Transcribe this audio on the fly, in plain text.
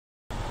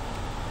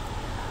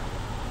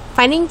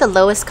Finding the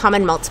lowest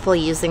common multiple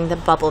using the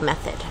bubble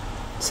method.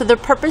 So the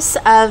purpose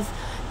of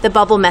the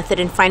bubble method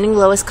in finding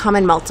lowest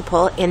common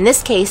multiple in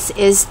this case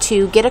is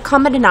to get a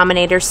common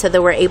denominator so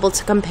that we're able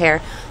to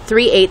compare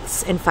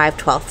 3/8 and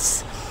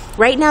 5/12.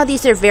 Right now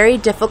these are very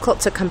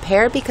difficult to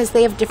compare because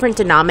they have different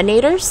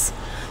denominators,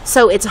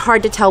 so it's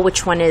hard to tell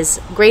which one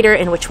is greater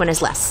and which one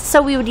is less.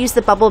 So we would use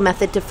the bubble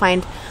method to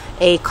find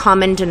a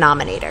common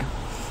denominator.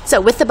 So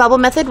with the bubble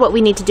method, what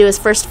we need to do is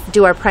first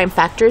do our prime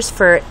factors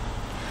for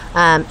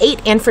 8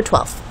 and for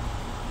 12.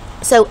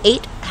 So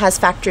 8 has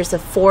factors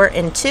of 4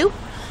 and 2.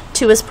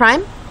 2 is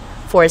prime,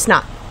 4 is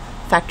not.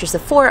 Factors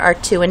of 4 are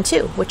 2 and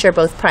 2, which are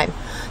both prime.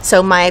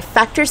 So my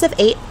factors of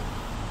 8,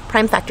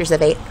 prime factors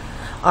of 8,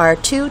 are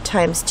 2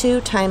 times 2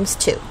 times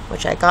 2,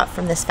 which I got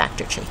from this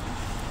factor tree.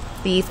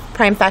 The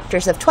prime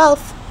factors of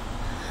 12,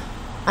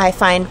 I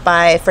find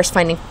by first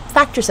finding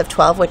factors of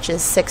 12, which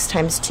is 6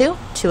 times 2.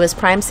 2 is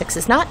prime, 6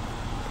 is not.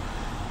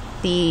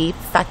 The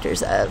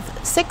factors of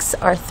 6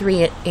 are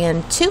 3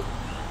 and 2.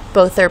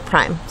 Both are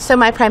prime. So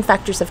my prime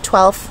factors of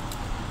 12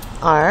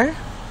 are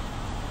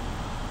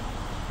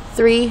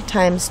 3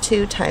 times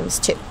 2 times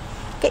 2.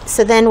 Okay,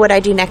 so then what I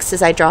do next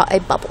is I draw a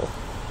bubble.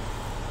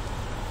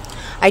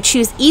 I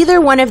choose either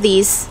one of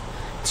these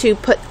to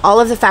put all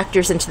of the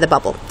factors into the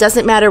bubble.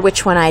 Doesn't matter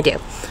which one I do.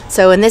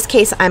 So in this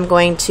case, I'm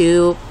going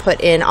to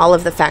put in all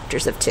of the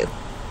factors of 2.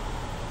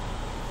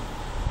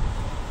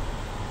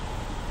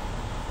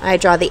 I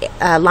draw the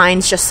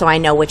lines just so I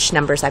know which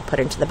numbers I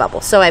put into the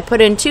bubble. So I put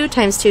in 2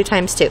 times 2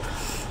 times 2.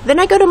 Then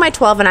I go to my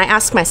 12 and I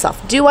ask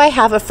myself, do I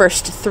have a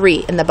first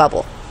 3 in the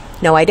bubble?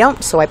 No, I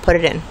don't, so I put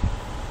it in.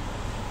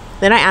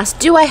 Then I ask,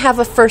 do I have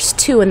a first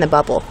 2 in the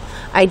bubble?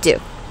 I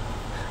do.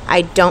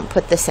 I don't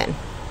put this in.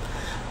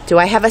 Do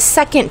I have a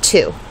second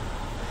 2?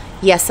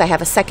 Yes, I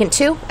have a second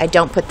 2. I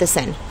don't put this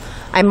in.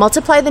 I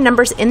multiply the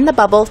numbers in the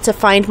bubble to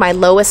find my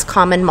lowest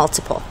common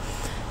multiple.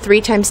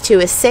 3 times 2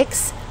 is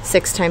 6.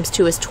 6 times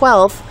 2 is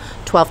 12.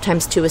 12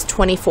 times 2 is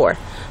 24.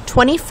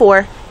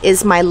 24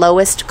 is my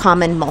lowest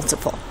common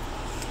multiple.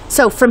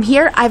 So from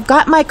here, I've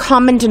got my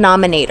common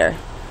denominator,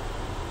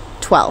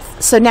 12.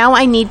 So now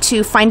I need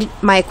to find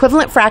my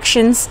equivalent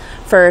fractions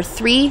for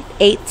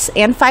 3/8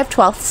 and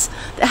 5/12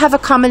 that have a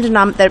common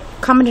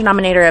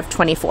denominator of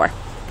 24.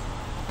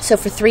 So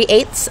for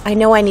 3/8, I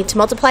know I need to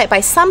multiply it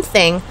by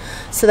something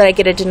so that I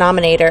get a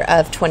denominator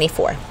of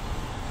 24.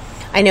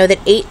 I know that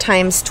 8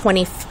 times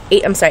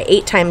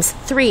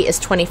 3 is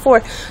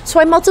 24, so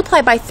I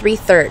multiply by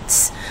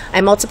 3/3.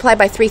 I multiply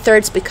by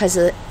 3/3 because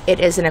it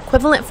is an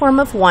equivalent form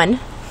of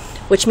 1,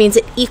 which means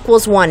it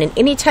equals 1. And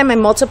anytime I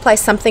multiply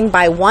something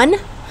by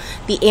 1,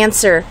 the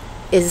answer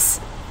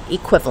is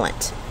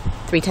equivalent.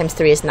 3 times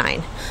 3 is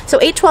 9. So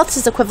 8/12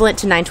 is equivalent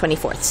to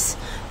 9/24.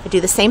 I do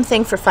the same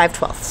thing for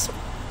 5/12.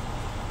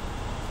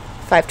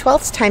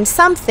 5/12 times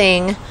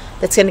something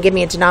that's going to give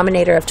me a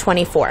denominator of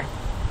 24.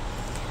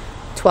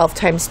 12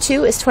 times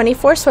 2 is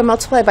 24, so I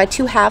multiply by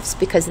 2/2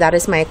 because that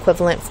is my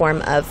equivalent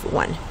form of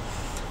 1.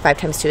 5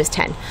 times 2 is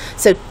 10.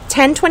 So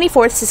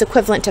 10/24 is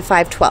equivalent to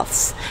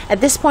 5/12. At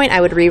this point,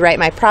 I would rewrite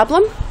my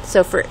problem.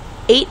 So for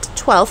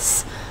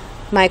 8/12,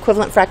 my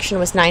equivalent fraction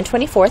was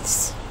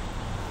 9/24.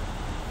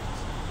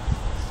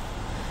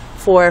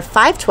 For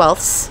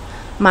 5/12,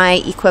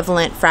 my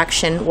equivalent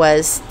fraction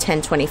was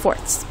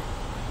 10/24.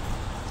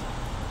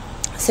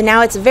 So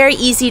now it's very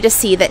easy to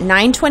see that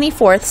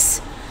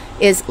 9/24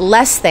 is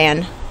less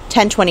than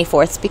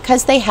 10/24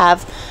 because they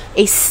have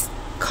a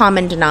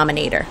common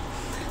denominator.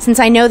 Since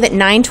I know that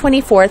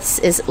 9/24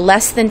 is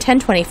less than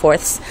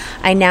 10/24,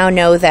 I now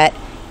know that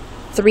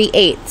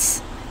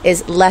 3/8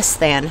 is less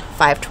than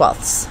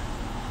 5/12.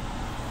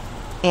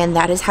 And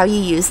that is how you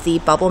use the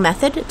bubble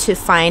method to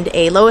find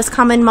a lowest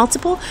common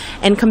multiple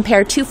and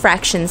compare two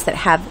fractions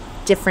that have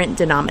different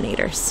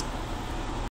denominators.